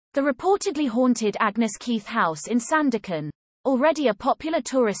The reportedly haunted Agnes Keith House in Sandakan, already a popular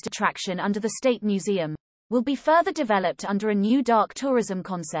tourist attraction under the State Museum, will be further developed under a new dark tourism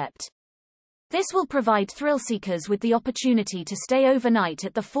concept. This will provide thrill-seekers with the opportunity to stay overnight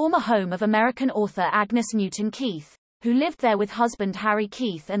at the former home of American author Agnes Newton Keith, who lived there with husband Harry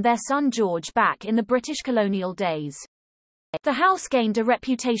Keith and their son George back in the British colonial days. The house gained a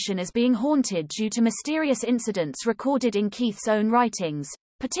reputation as being haunted due to mysterious incidents recorded in Keith's own writings,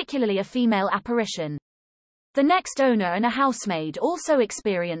 particularly a female apparition. The next owner and a housemaid also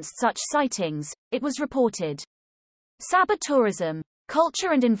experienced such sightings, it was reported. Sabah Tourism,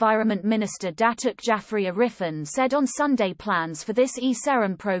 Culture and Environment Minister Datuk Jafry Ariffin said on Sunday plans for this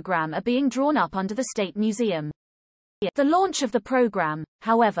e-seram program are being drawn up under the State Museum. The launch of the program,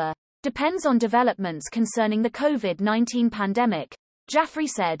 however, depends on developments concerning the COVID-19 pandemic, Jafry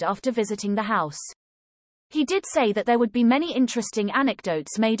said after visiting the house. He did say that there would be many interesting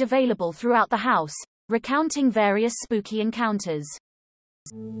anecdotes made available throughout the house, recounting various spooky encounters.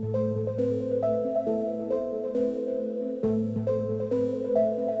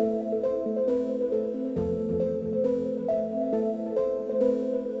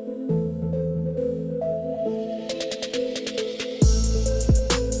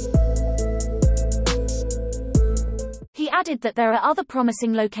 He added that there are other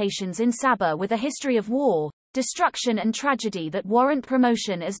promising locations in Sabah with a history of war, destruction and tragedy that warrant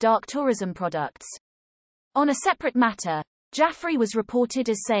promotion as dark tourism products. On a separate matter, Jafry was reported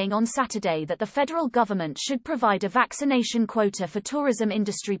as saying on Saturday that the federal government should provide a vaccination quota for tourism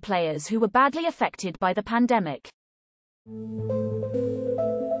industry players who were badly affected by the pandemic.